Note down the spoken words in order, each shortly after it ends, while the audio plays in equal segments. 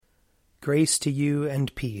Grace to you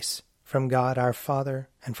and peace from God our Father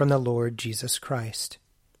and from the Lord Jesus Christ.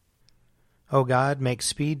 O God, make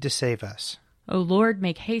speed to save us. O Lord,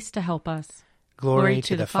 make haste to help us. Glory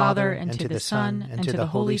to the Father, and to the Son, and to the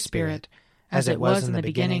Holy Spirit, as it was in the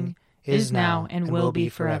beginning, is now, and will be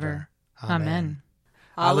forever. Amen.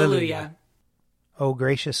 Alleluia. O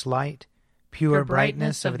gracious light, pure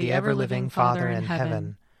brightness of the ever-living Father in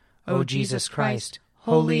heaven, O Jesus Christ,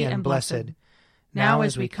 holy and blessed, now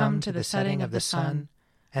as we come to the setting of the sun,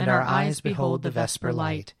 and our eyes behold the vesper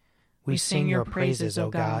light, we sing your praises, O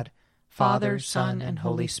God, Father, Son, and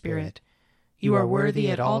Holy Spirit. You are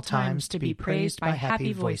worthy at all times to be praised by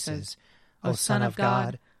happy voices, O Son of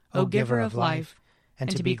God, O Giver of life, and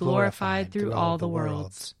to be glorified through all the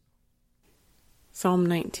worlds. Psalm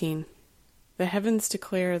 19. The heavens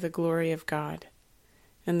declare the glory of God,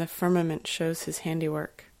 and the firmament shows his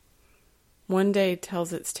handiwork. One day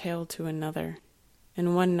tells its tale to another,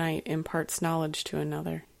 and one night imparts knowledge to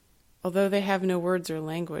another, although they have no words or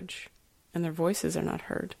language, and their voices are not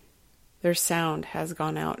heard. Their sound has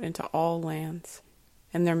gone out into all lands,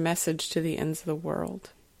 and their message to the ends of the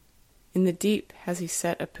world. In the deep has he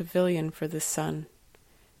set a pavilion for the sun.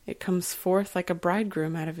 It comes forth like a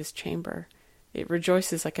bridegroom out of his chamber. It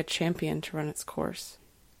rejoices like a champion to run its course.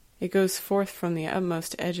 It goes forth from the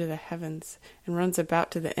utmost edge of the heavens, and runs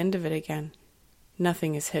about to the end of it again.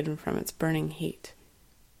 Nothing is hidden from its burning heat.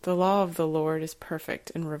 The law of the Lord is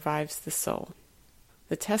perfect and revives the soul.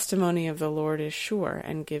 The testimony of the Lord is sure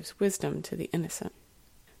and gives wisdom to the innocent.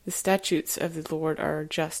 The statutes of the Lord are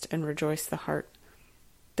just and rejoice the heart.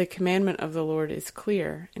 The commandment of the Lord is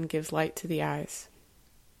clear and gives light to the eyes.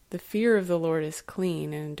 The fear of the Lord is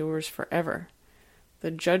clean and endures forever. The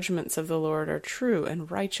judgments of the Lord are true and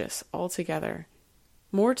righteous altogether.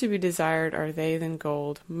 More to be desired are they than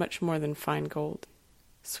gold, much more than fine gold.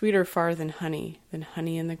 Sweeter far than honey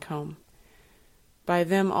in the comb. By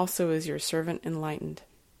them also is your servant enlightened,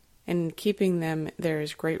 and in keeping them there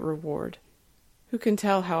is great reward. Who can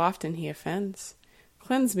tell how often he offends?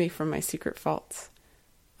 Cleanse me from my secret faults.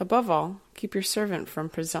 Above all, keep your servant from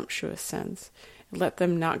presumptuous sins, and let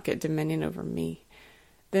them not get dominion over me.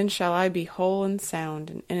 Then shall I be whole and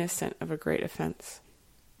sound and innocent of a great offense.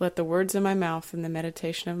 Let the words of my mouth and the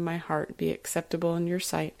meditation of my heart be acceptable in your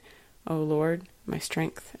sight, O Lord, my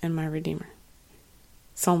strength and my Redeemer.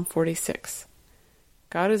 Psalm 46.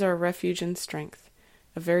 God is our refuge and strength,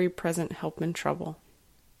 a very present help in trouble.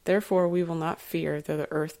 Therefore we will not fear though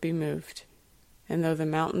the earth be moved, and though the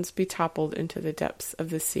mountains be toppled into the depths of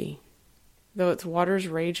the sea, though its waters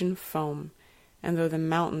rage and foam, and though the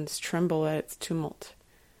mountains tremble at its tumult.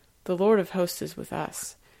 The Lord of hosts is with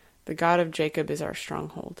us. The God of Jacob is our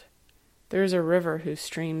stronghold. There is a river whose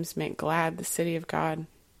streams make glad the city of God,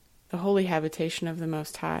 the holy habitation of the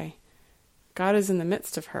Most High. God is in the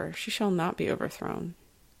midst of her. She shall not be overthrown.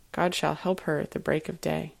 God shall help her at the break of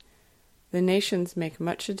day. The nations make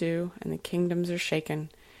much ado, and the kingdoms are shaken.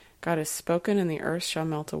 God has spoken, and the earth shall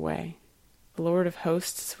melt away. The Lord of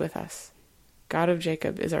hosts is with us. God of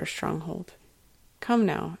Jacob is our stronghold. Come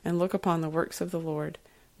now, and look upon the works of the Lord,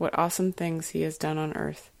 what awesome things he has done on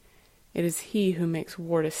earth. It is he who makes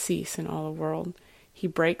war to cease in all the world. He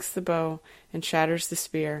breaks the bow, and shatters the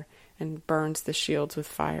spear, and burns the shields with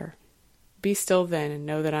fire. Be still then, and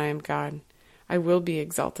know that I am God. I will be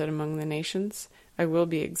exalted among the nations. I will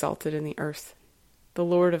be exalted in the earth. The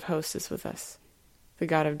Lord of hosts is with us. The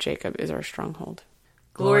God of Jacob is our stronghold.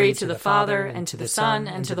 Glory to the Father, and to the Son,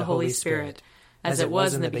 and to the Holy Spirit, as it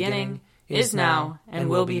was in the beginning, is now, and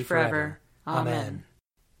will be forever. Amen.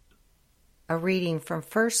 A reading from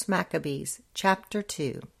 1 Maccabees, chapter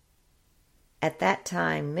 2. At that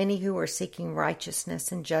time, many who were seeking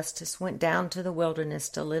righteousness and justice went down to the wilderness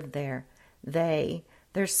to live there, they,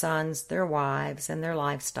 their sons, their wives, and their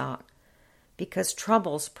livestock, because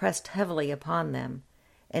troubles pressed heavily upon them.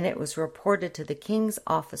 And it was reported to the king's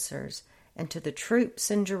officers and to the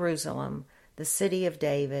troops in Jerusalem, the city of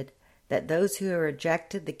David, that those who had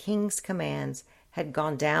rejected the king's commands had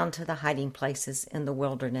gone down to the hiding places in the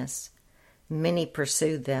wilderness. Many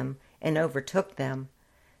pursued them and overtook them.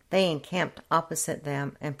 They encamped opposite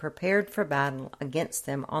them and prepared for battle against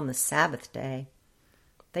them on the Sabbath day.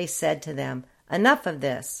 They said to them, "Enough of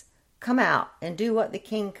this. Come out and do what the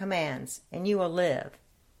king commands, and you will live."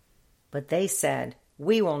 But they said,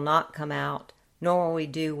 "We will not come out, nor will we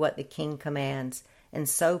do what the king commands, and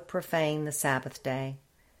so profane the Sabbath day."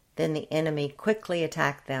 Then the enemy quickly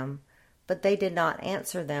attacked them, but they did not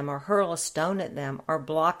answer them or hurl a stone at them or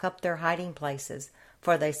block up their hiding places,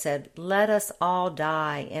 for they said, "Let us all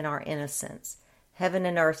die in our innocence. Heaven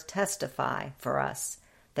and earth testify for us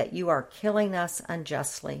that you are killing us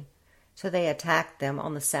unjustly." So they attacked them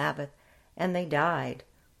on the Sabbath and they died,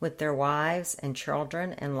 with their wives and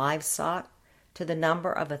children and livestock, to the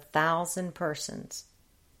number of 1,000 persons.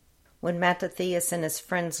 When Mattathias and his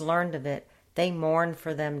friends learned of it, they mourned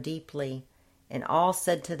for them deeply, and all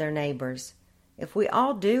said to their neighbors, "If we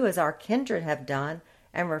all do as our kindred have done,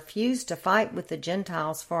 and refuse to fight with the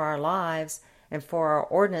Gentiles for our lives and for our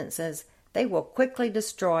ordinances, they will quickly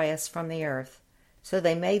destroy us from the earth." So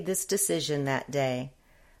they made this decision that day: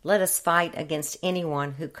 "Let us fight against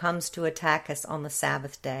anyone who comes to attack us on the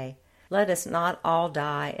Sabbath day. Let us not all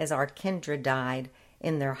die as our kindred died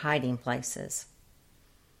in their hiding places."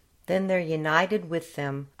 Then there united with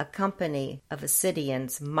them a company of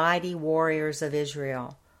Assyrians, mighty warriors of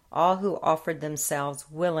Israel, all who offered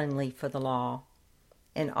themselves willingly for the law.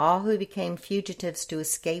 And all who became fugitives to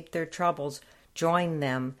escape their troubles joined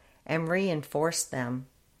them and reinforced them.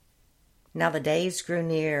 Now the days grew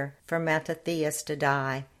near for Mattathias to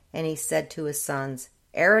die, and he said to his sons,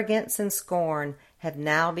 "Arrogance and scorn have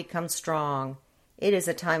now become strong. It is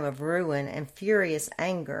a time of ruin and furious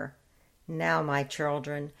anger. Now, my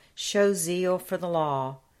children, show zeal for the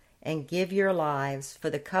law, and give your lives for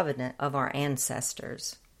the covenant of our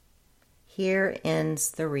ancestors." Here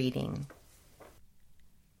ends the reading.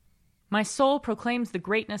 My soul proclaims the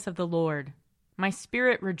greatness of the Lord. My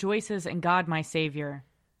spirit rejoices in God my Savior.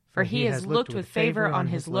 For he has looked with favor on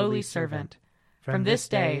his lowly servant. From this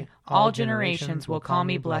day all generations will call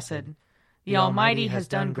me blessed. The Almighty has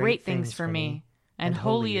done great things for me, and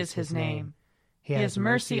holy is his name. He has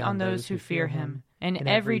mercy on those who fear him, in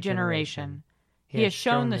every generation. He has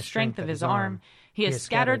shown the strength of his arm. He has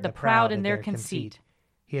scattered the proud in their conceit.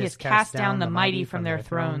 He has cast down the mighty from their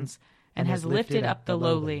thrones, and has lifted up the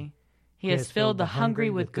lowly. He has filled the hungry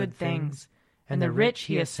with good things, and the rich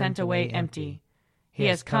he has sent away empty. He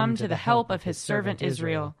has come to the help of his servant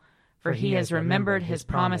Israel, for he has remembered his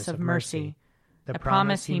promise of mercy, the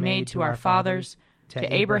promise he made to our fathers,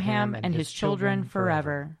 to Abraham and his children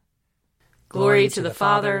forever. Glory to the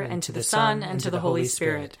Father, and to the Son, and to the Holy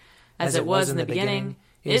Spirit, as it was in the beginning,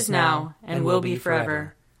 is now, and will be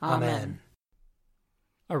forever. Amen.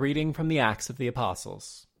 A reading from the Acts of the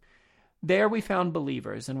Apostles. There we found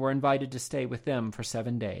believers and were invited to stay with them for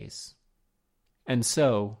 7 days. And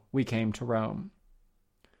so we came to Rome.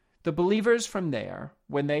 The believers from there,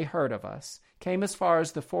 when they heard of us, came as far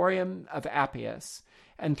as the Forum of Appius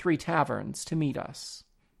and 3 taverns to meet us.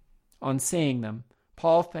 On seeing them,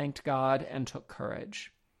 Paul thanked God and took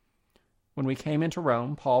courage. When we came into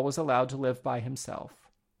Rome, Paul was allowed to live by himself,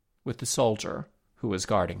 with the soldier who was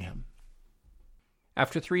guarding him.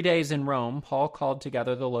 After 3 days in Rome, Paul called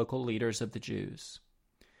together the local leaders of the Jews.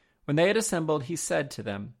 When they had assembled, he said to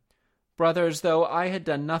them, "Brothers, though I had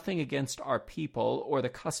done nothing against our people or the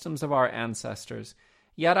customs of our ancestors,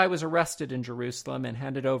 yet I was arrested in Jerusalem and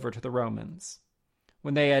handed over to the Romans.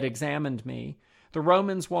 When they had examined me, the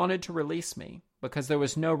Romans wanted to release me, because there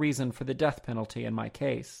was no reason for the death penalty in my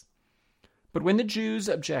case. But when the Jews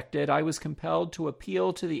objected, I was compelled to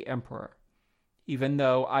appeal to the emperor, even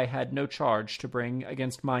though I had no charge to bring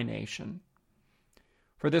against my nation.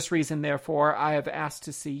 For this reason, therefore, I have asked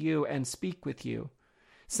to see you and speak with you,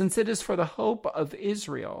 since it is for the hope of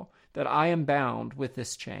Israel that I am bound with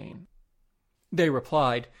this chain." They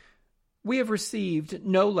replied, "We have received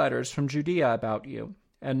no letters from Judea about you,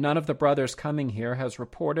 and none of the brothers coming here has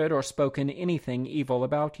reported or spoken anything evil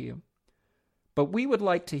about you. But we would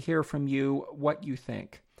like to hear from you what you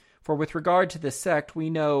think, for with regard to this sect we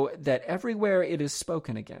know that everywhere it is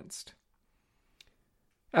spoken against."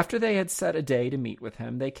 After they had set a day to meet with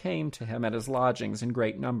him, they came to him at his lodgings in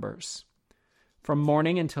great numbers. From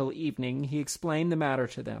morning until evening he explained the matter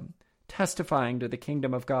to them, testifying to the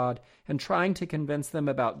kingdom of God and trying to convince them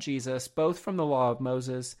about Jesus, both from the law of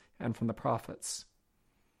Moses and from the prophets.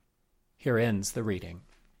 Here ends the reading.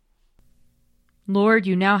 Lord,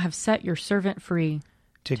 you now have set your servant free,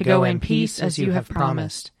 to go in peace as you have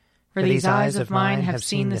promised. For these eyes of mine have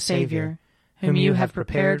seen the Savior, whom you have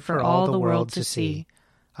prepared for all the world to see,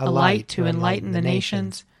 a light to enlighten the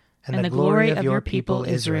nations, and the glory of your people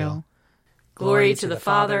Israel. Glory to the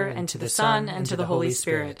Father, and to the Son, and to the Holy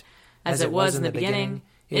Spirit, as it was in the beginning,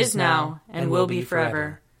 is now, and will be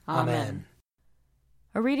forever. Amen.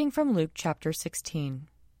 A reading from Luke chapter 16.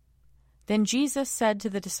 Then Jesus said to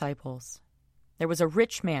the disciples, "There was a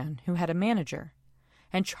rich man who had a manager,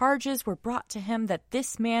 and charges were brought to him that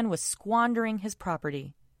this man was squandering his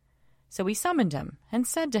property. So he summoned him and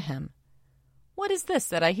said to him, 'What is this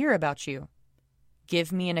that I hear about you?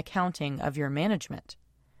 Give me an accounting of your management,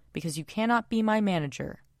 because you cannot be my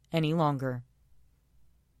manager any longer.'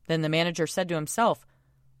 Then the manager said to himself,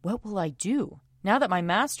 'What will I do now that my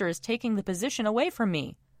master is taking the position away from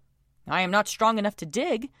me? I am not strong enough to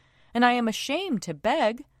dig, and I am ashamed to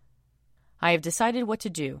beg. I have decided what to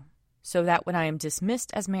do, so that when I am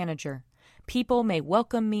dismissed as manager, people may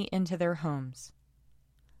welcome me into their homes."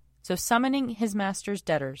 So summoning his master's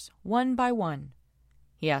debtors, one by one,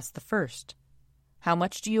 he asked the first, "How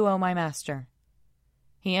much do you owe my master?"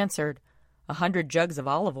 He answered, 100 jugs of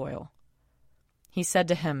olive oil. He said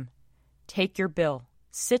to him, "Take your bill,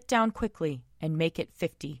 sit down quickly, and make it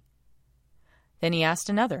 50. Then he asked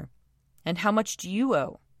another, "And how much do you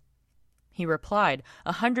owe?" He replied,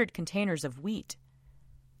 100 containers of wheat.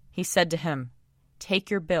 He said to him, "Take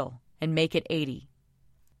your bill, and make it 80.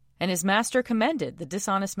 And his master commended the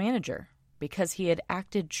dishonest manager, because he had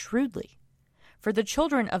acted shrewdly. For the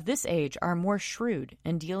children of this age are more shrewd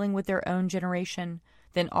in dealing with their own generation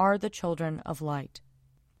than are the children of light.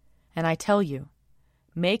 And I tell you,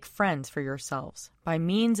 make friends for yourselves by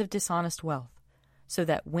means of dishonest wealth, so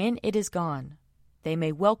that when it is gone, they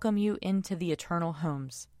may welcome you into the eternal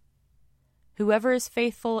homes. Whoever is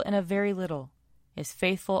faithful in a very little is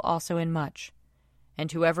faithful also in much,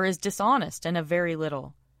 and whoever is dishonest in a very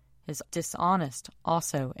little is dishonest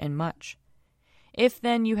also in much. If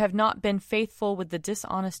then you have not been faithful with the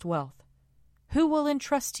dishonest wealth, who will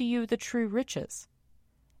entrust to you the true riches?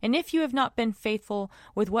 And if you have not been faithful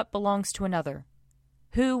with what belongs to another,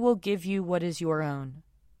 who will give you what is your own?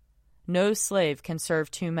 No slave can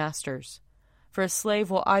serve 2 masters, for a slave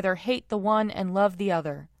will either hate the one and love the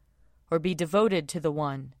other, or be devoted to the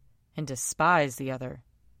one and despise the other.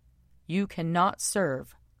 You cannot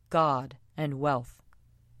serve God and wealth."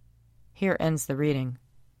 Here ends the reading.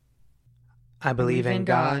 I believe in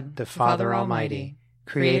God, the Father Almighty,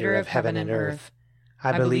 creator of heaven and earth.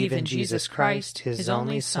 I believe in Jesus Christ, his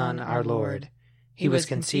only Son, our Lord. He was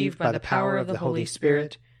conceived by the power of the Holy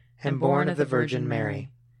Spirit and born of the Virgin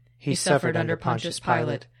Mary. He suffered under Pontius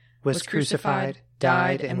Pilate, was crucified,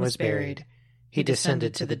 died, and was buried. He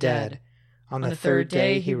descended to the dead. On the 3rd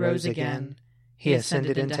day he rose again. He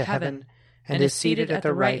ascended into heaven and is seated at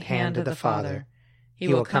the right hand of the Father. He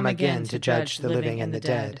will come again to judge the living and the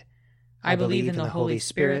dead. I believe in the Holy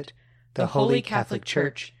Spirit, the Holy Catholic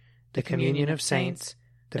Church, the communion of saints,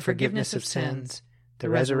 the forgiveness of sins, the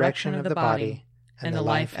resurrection of the body, and the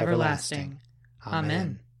life everlasting.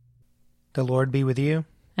 Amen. The Lord be with you.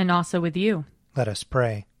 And also with you. Let us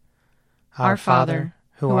pray. Our Father,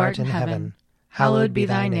 who art in heaven, hallowed be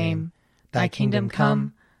thy name. Thy kingdom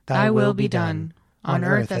come, thy will be done, on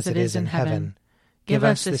earth as it is in heaven. Give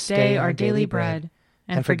us this day our daily bread,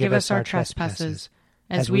 and forgive us our trespasses,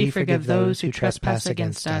 as we forgive those who trespass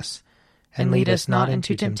against us. And lead us not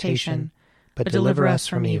into temptation, but deliver us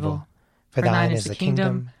from evil. For thine is the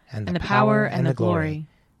kingdom, and the power, and the glory,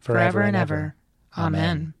 forever and ever.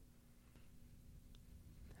 Amen.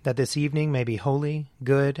 That this evening may be holy,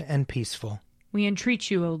 good, and peaceful. We entreat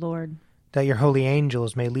you, O Lord. That your holy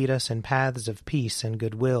angels may lead us in paths of peace and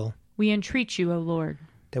goodwill. We entreat you, O Lord.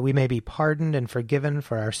 That we may be pardoned and forgiven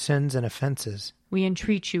for our sins and offenses. We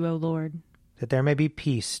entreat you, O Lord. That there may be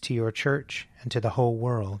peace to your church and to the whole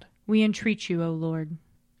world. We entreat you, O Lord.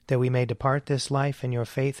 That we may depart this life in your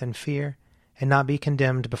faith and fear, and not be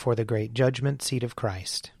condemned before the great judgment seat of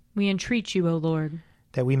Christ. We entreat you, O Lord.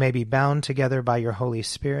 That we may be bound together by your Holy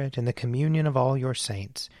Spirit in the communion of all your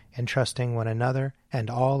saints, entrusting one another and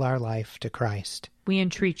all our life to Christ. We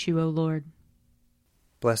entreat you, O Lord.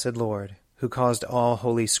 Blessed Lord, who caused all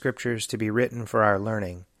holy scriptures to be written for our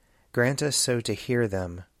learning, grant us so to hear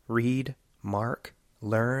them, read, mark,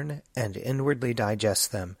 learn, and inwardly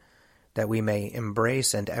digest them, that we may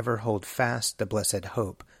embrace and ever hold fast the blessed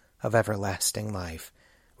hope of everlasting life,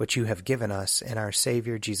 which you have given us in our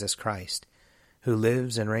Savior Jesus Christ, who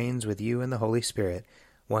lives and reigns with you in the Holy Spirit,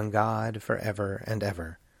 one God, forever and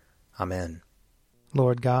ever. Amen.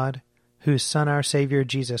 Lord God, whose Son, our Savior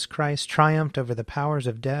Jesus Christ, triumphed over the powers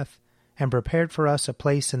of death and prepared for us a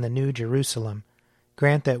place in the New Jerusalem,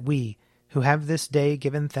 grant that we, who have this day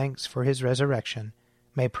given thanks for his resurrection,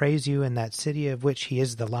 may praise you in that city of which he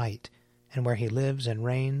is the light, and where he lives and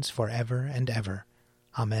reigns forever and ever.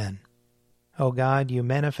 Amen. O God, you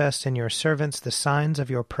manifest in your servants the signs of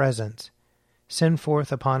your presence. Send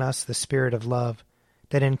forth upon us the Spirit of love,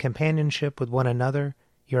 that in companionship with one another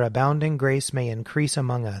your abounding grace may increase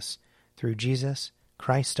among us, through Jesus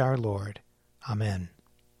Christ our Lord. Amen.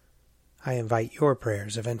 I invite your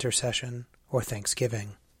prayers of intercession or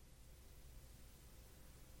thanksgiving.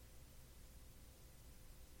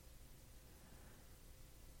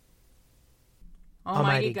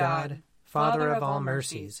 Almighty God, Father of all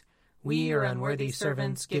mercies, we, your unworthy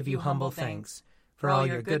servants, give you humble thanks for all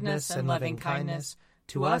your goodness and loving kindness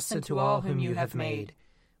to us and to all whom you have made.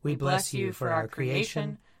 We bless you for our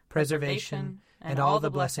creation, preservation, and all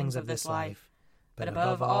the blessings of this life. but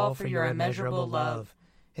above all for your immeasurable love,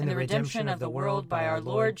 in the redemption of the world by our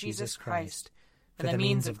Lord Jesus Christ, for the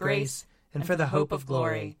means of grace and for the hope of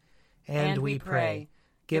glory. And we pray,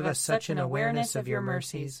 give us such an awareness of your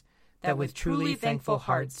mercies, that with truly thankful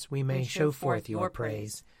hearts we may show forth your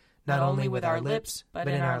praise, not only with our lips, but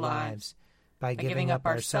in our lives, by giving up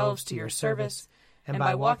ourselves to your service, and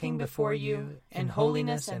by walking before you in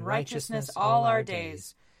holiness and righteousness all our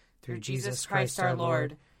days, through Jesus Christ our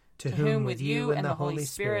Lord, to whom with you and the Holy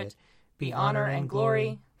Spirit be honor and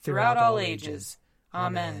glory throughout all ages.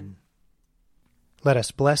 Amen. Let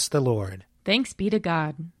us bless the Lord. Thanks be to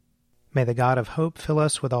God. May the God of hope fill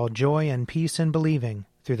us with all joy and peace in believing,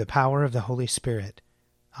 through the power of the Holy Spirit.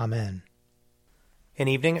 Amen. An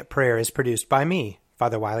Evening at Prayer is produced by me,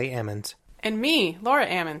 Father Wiley Ammons. And me, Laura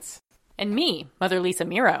Ammons. And me, Mother Lisa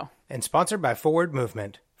Meirow. And sponsored by Forward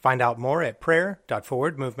Movement. Find out more at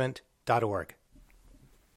prayer.forwardmovement.org.